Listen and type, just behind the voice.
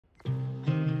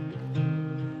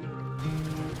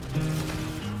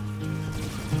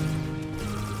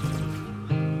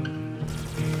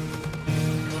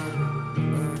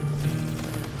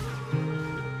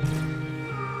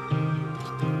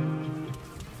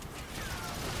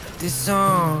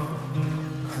descends.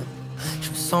 Je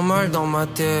me sens mal dans ma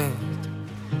tête.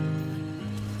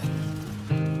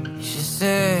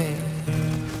 J'essaie,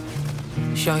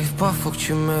 j'y arrive pas, faut que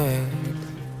tu m'aides.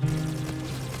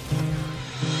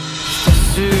 Je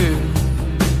t'assure,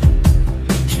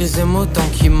 je les aime autant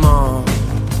qu'ils mentent.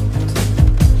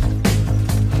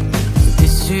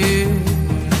 Déçu,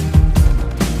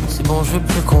 c'est bon, je veux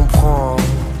plus comprendre.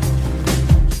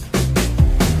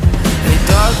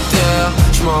 Docteur,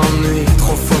 je m'ennuie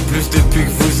 3 fois plus depuis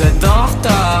que vous êtes en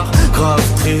retard. Grave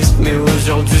triste, mais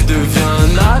aujourd'hui je deviens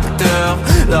un acteur.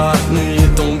 La nuit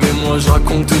est tombée, moi je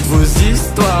raconte toutes vos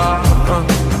histoires.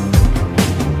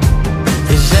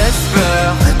 Et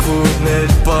j'espère que vous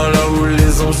n'êtes pas là où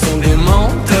les anges sont des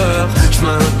menteurs. Je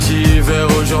mets un petit verre,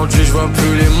 aujourd'hui je vois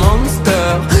plus les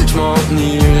monsters. Je m'en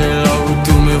irai là où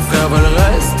tous mes frères veulent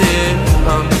rester.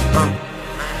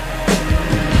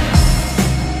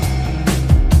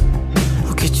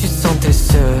 T'es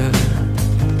seul.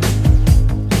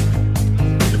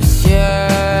 Le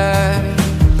ciel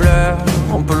pleure,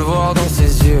 on peut le voir dans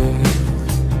ses yeux.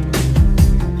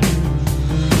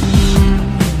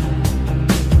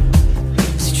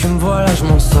 Si tu me vois là, je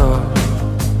m'en sors.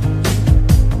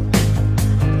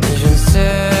 Mais je ne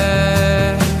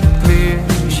sais plus,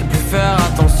 je sais plus faire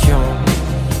attention.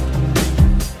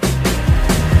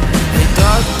 Et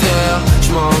docteur, je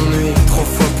m'ennuie 3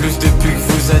 fois plus depuis que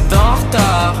vous êtes en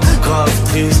retard. Grave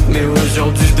triste, mais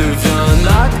aujourd'hui je deviens un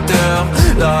acteur.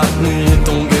 La nuit est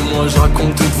tombée, moi je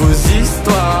raconte toutes vos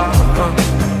histoires.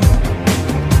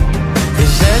 Et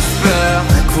j'espère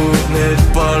que vous n'êtes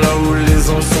pas là où les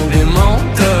anges sont des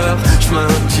menteurs. Je mets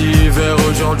un petit verre,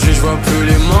 aujourd'hui je vois plus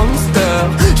les monsters.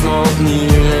 Je m'en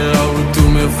irai là où tous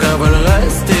mes frères veulent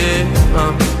rester.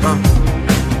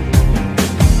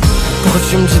 Pourquoi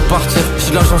tu me dis de partir?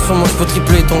 J'ai de l'argent sur moi, je peux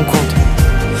tripler ton compte.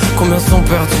 Combien sont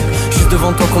perdus? Juste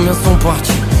devant toi, combien sont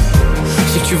partis?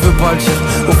 Je sais que tu veux pas le dire,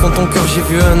 au fond de ton cœur j'ai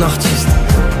vu un artiste.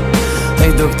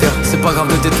 Hey docteur, c'est pas grave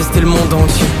de détester le monde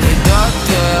entier. Hey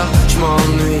docteur, je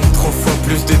m'ennuie 3 fois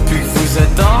plus depuis que vous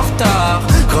êtes en retard.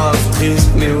 Grave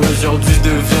triste, mais aujourd'hui je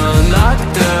deviens un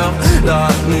acteur. La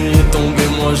nuit est tombée,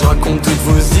 moi je raconte toutes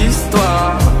vos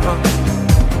histoires.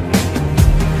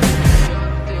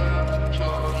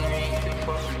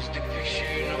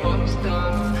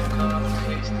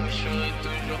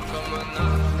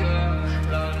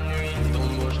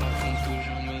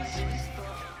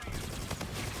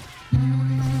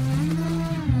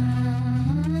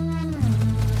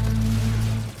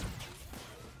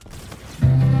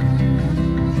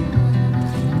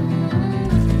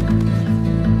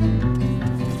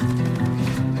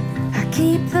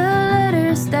 Keep the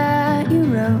letters that you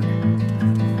wrote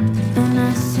in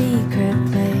a secret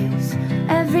place.